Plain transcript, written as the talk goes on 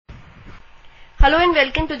Hello and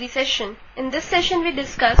welcome to the session. In this session we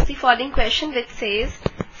discuss the following question which says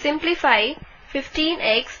simplify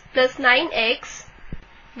 15x plus 9x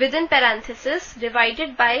within parenthesis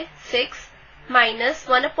divided by 6 minus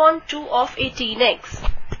 1 upon 2 of 18x.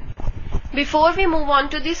 Before we move on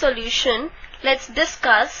to the solution, let's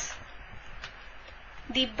discuss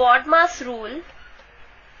the BODMAS rule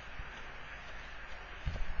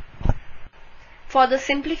for the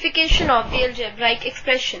simplification of the algebraic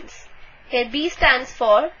expressions. Here B stands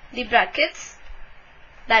for the brackets,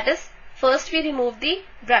 that is, first we remove the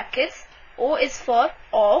brackets, O is for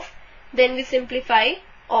of, then we simplify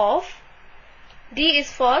of, D is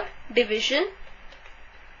for division,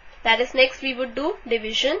 that is, next we would do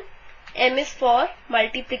division, M is for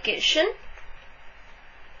multiplication,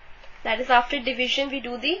 that is, after division we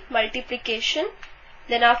do the multiplication,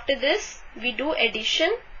 then after this we do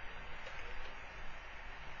addition,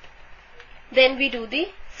 then we do the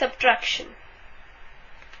subtraction.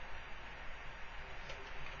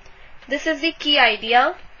 This is the key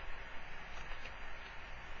idea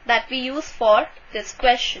that we use for this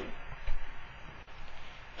question.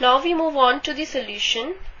 Now we move on to the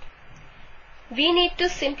solution. We need to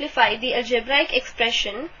simplify the algebraic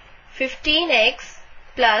expression 15x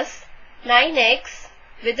plus 9x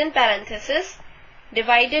within parenthesis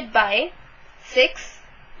divided by 6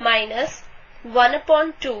 minus 1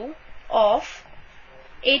 upon 2 of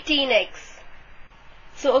 18x.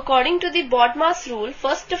 So according to the BODMAS rule,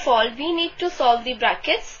 first of all we need to solve the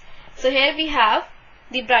brackets. So here we have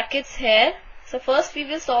the brackets here. So first we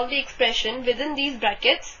will solve the expression within these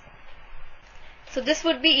brackets. So this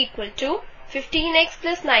would be equal to 15x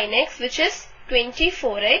plus 9x, which is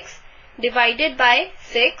 24x, divided by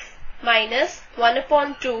 6 minus 1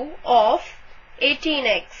 upon 2 of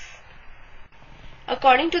 18x.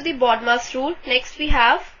 According to the BODMAS rule, next we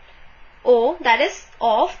have O, that is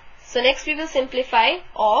of. So next we will simplify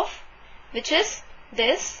of, which is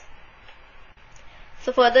this.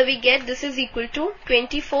 So further we get this is equal to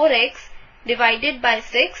 24x divided by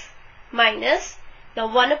 6 minus,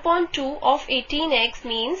 now 1 upon 2 of 18x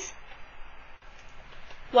means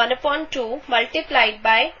 1 upon 2 multiplied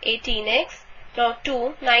by 18x. Now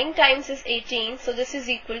 9 times is 18, so this is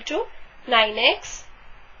equal to 9x.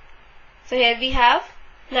 So here we have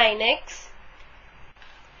 9x.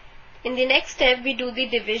 In the next step we do the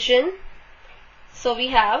division. So we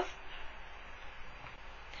have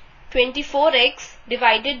 24x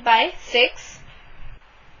divided by 6.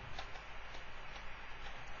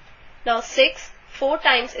 Now 4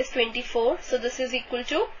 times is 24, so this is equal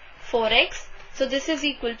to 4x. So this is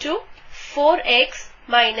equal to 4x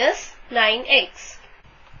minus 9x.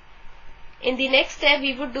 In the next step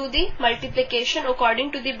we would do the multiplication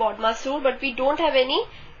according to the BODMAS rule, but we don't have any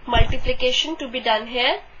multiplication to be done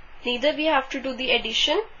here. Neither we have to do the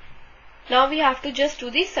addition. Now we have to just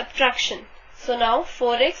do the subtraction. So now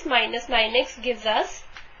 4x minus 9x gives us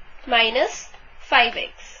minus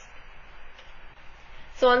 5x.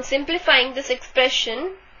 So on simplifying this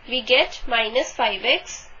expression, we get minus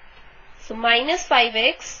 5x. So minus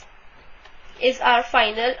 5x is our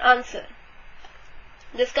final answer.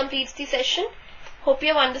 This completes the session. Hope you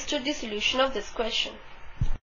have understood the solution of this question.